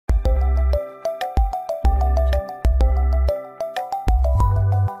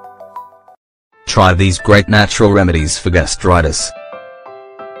Try these great natural remedies for gastritis.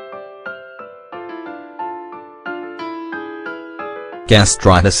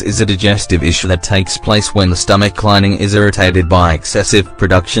 Gastritis is a digestive issue that takes place when the stomach lining is irritated by excessive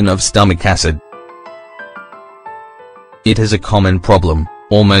production of stomach acid. It is a common problem,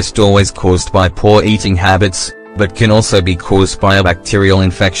 almost always caused by poor eating habits, but can also be caused by a bacterial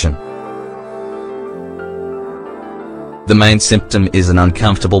infection. The main symptom is an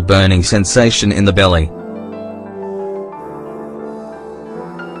uncomfortable burning sensation in the belly.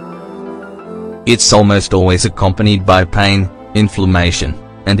 It's almost always accompanied by pain, inflammation,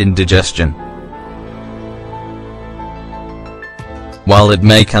 and indigestion. While it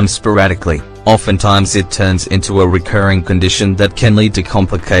may come sporadically, oftentimes it turns into a recurring condition that can lead to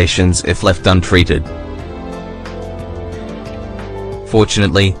complications if left untreated.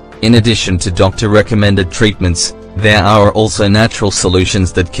 Fortunately, in addition to doctor-recommended treatments, there are also natural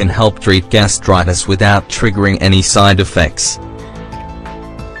solutions that can help treat gastritis without triggering any side effects.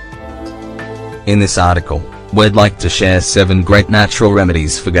 In this article, we'd like to share 7 great natural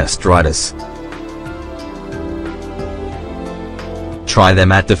remedies for gastritis. Try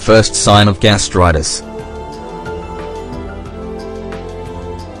them at the first sign of gastritis.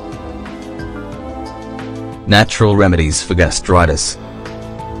 Natural remedies for gastritis.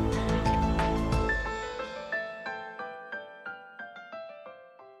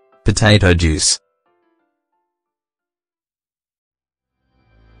 Potato juice.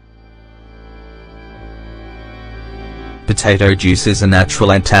 Potato juice is a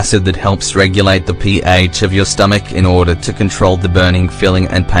natural antacid that helps regulate the pH of your stomach in order to control the burning feeling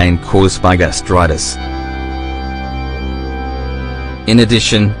and pain caused by gastritis. In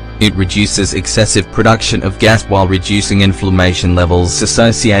addition, it reduces excessive production of gas while reducing inflammation levels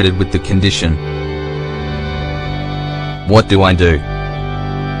associated with the condition. What do I do?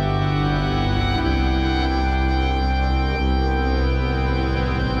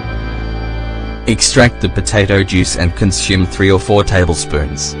 Extract the potato juice and consume 3 or 4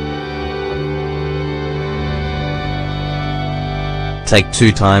 tablespoons. Take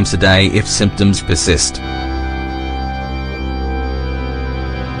 2 times a day if symptoms persist.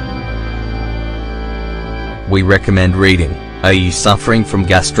 We recommend reading, "Are you suffering from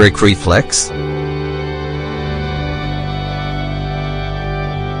gastric reflux?"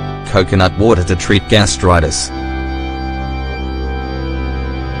 Coconut water to treat gastritis.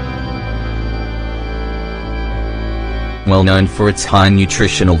 Well known for its high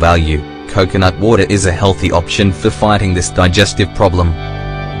nutritional value, coconut water is a healthy option for fighting this digestive problem.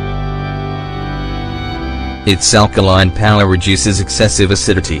 Its alkaline power reduces excessive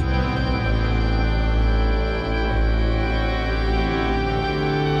acidity.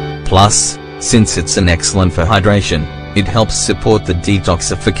 Plus, since it's an excellent for hydration, it helps support the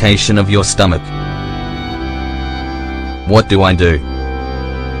detoxification of your stomach. What do I do?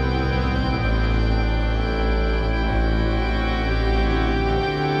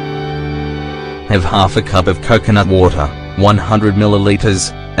 Have half a cup of coconut water, 100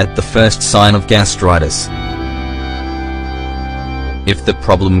 milliliters, at the first sign of gastritis. If the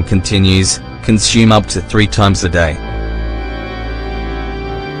problem continues, consume up to 3 times a day.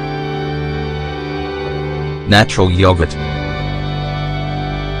 Natural yogurt.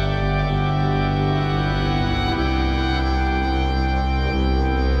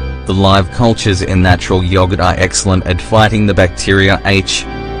 The live cultures in natural yogurt are excellent at fighting the bacteria H.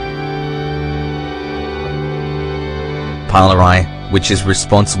 pylori, which is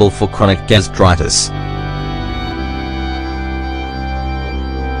responsible for chronic gastritis.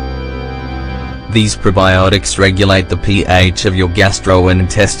 These probiotics regulate the pH of your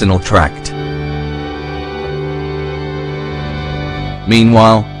gastrointestinal tract.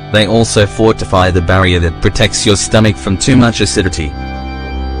 Meanwhile, they also fortify the barrier that protects your stomach from too much acidity.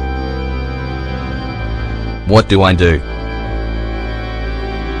 What do I do?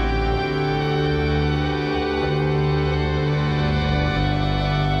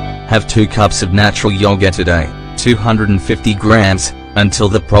 Have 2 cups of natural yogurt a day, 250 grams, until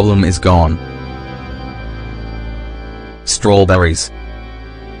the problem is gone. Strawberries.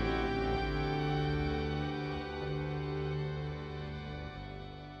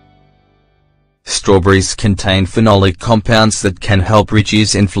 Strawberries contain phenolic compounds that can help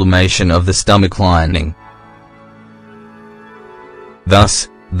reduce inflammation of the stomach lining. Thus,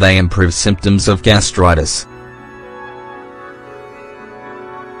 they improve symptoms of gastritis.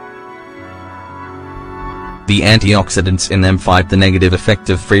 The antioxidants in them fight the negative effect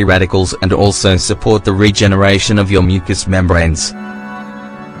of free radicals and also support the regeneration of your mucous membranes.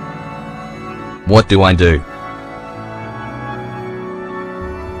 What do I do?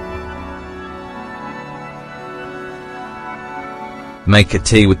 Make a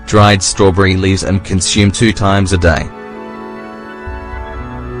tea with dried strawberry leaves and consume 2 times a day.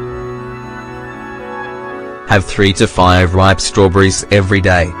 Have 3 to 5 ripe strawberries every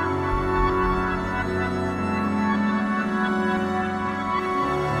day.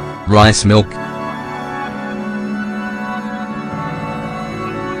 Rice milk.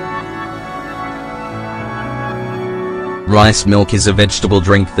 Rice milk is a vegetable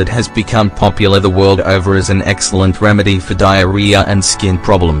drink that has become popular the world over as an excellent remedy for diarrhea and skin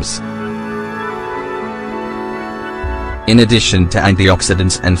problems. In addition to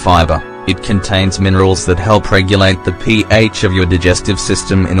antioxidants and fiber, it contains minerals that help regulate the pH of your digestive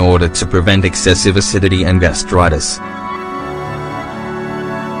system in order to prevent excessive acidity and gastritis.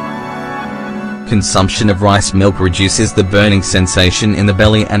 Consumption of rice milk reduces the burning sensation in the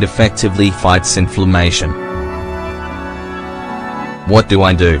belly and effectively fights inflammation. What do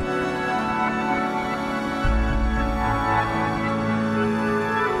I do?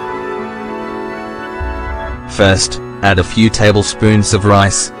 First, add a few tablespoons of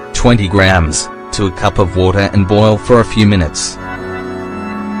rice, 20 grams, to a cup of water and boil for a few minutes.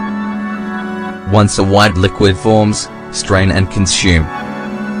 Once a white liquid forms, strain and consume.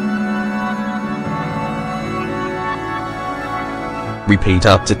 Repeat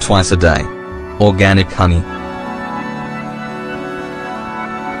up to twice a day. Organic honey.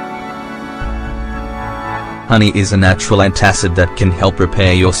 Honey is a natural antacid that can help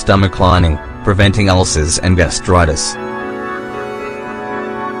repair your stomach lining, preventing ulcers and gastritis.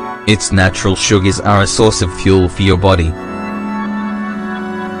 Its natural sugars are a source of fuel for your body.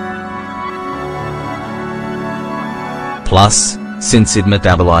 Plus, since it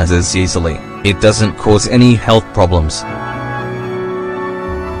metabolizes easily, it doesn't cause any health problems.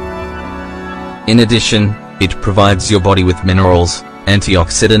 In addition, it provides your body with minerals,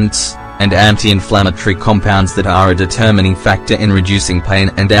 antioxidants, and anti-inflammatory compounds that are a determining factor in reducing pain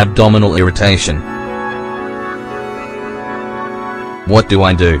and abdominal irritation. What do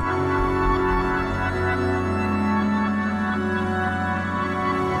I do?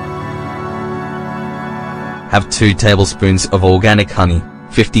 Have 2 tablespoons of organic honey,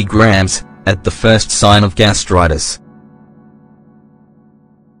 50 grams, at the first sign of gastritis.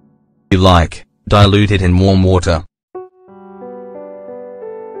 If you like, dilute it in warm water.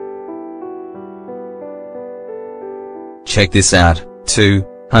 Check this out, 2,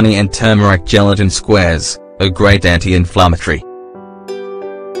 honey and turmeric gelatin squares, a great anti-inflammatory.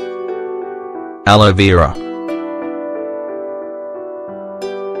 Aloe vera.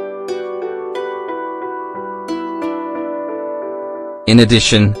 In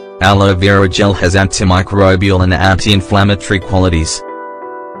addition, aloe vera gel has antimicrobial and anti-inflammatory qualities.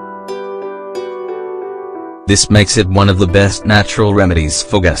 This makes it one of the best natural remedies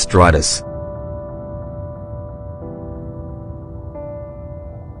for gastritis.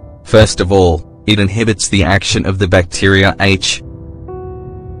 First of all, it inhibits the action of the bacteria H.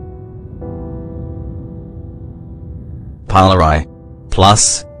 pylori.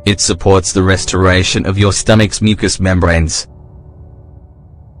 Plus, it supports the restoration of your stomach's mucous membranes.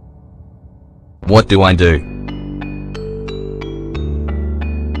 What do I do?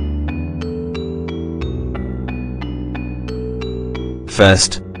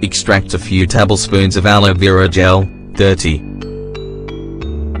 First, extract a few tablespoons of aloe vera gel, 30.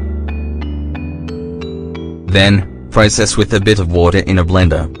 Then, process with a bit of water in a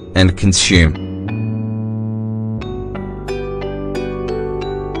blender, and consume.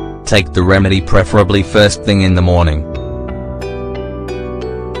 Take the remedy preferably first thing in the morning.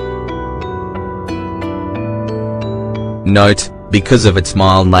 Note, because of its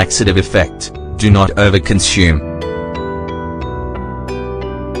mild laxative effect, do not overconsume.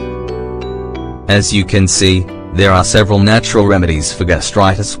 As you can see, there are several natural remedies for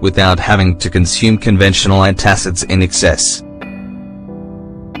gastritis without having to consume conventional antacids in excess.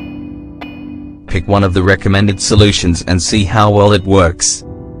 Pick one of the recommended solutions and see how well it works.